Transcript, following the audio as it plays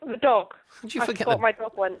The dog. How'd you I forget forgot my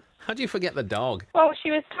dog once. How do you forget the dog? Well,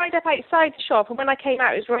 she was tied up outside the shop, and when I came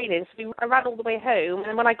out, it was raining, so I ran all the way home,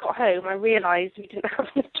 and when I got home, I realised we didn't have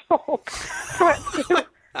the dog. So I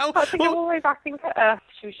had to go all the way back and get her.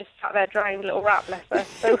 She was just sat there drying, little rat, bless her.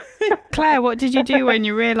 So. Claire, what did you do when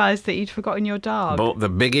you realised that you'd forgotten your dog? Bought the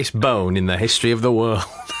biggest bone in the history of the world.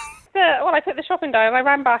 Well, I put the shopping down, I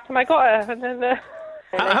ran back, and I got her, and then...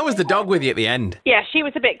 How was the dog with you at the end? Yeah, she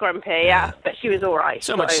was a bit grumpy, yeah, but she was all right.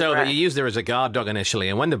 So much so that you used her as a guard dog initially,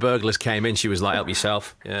 and when the burglars came in, she was like, help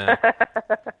yourself. Yeah.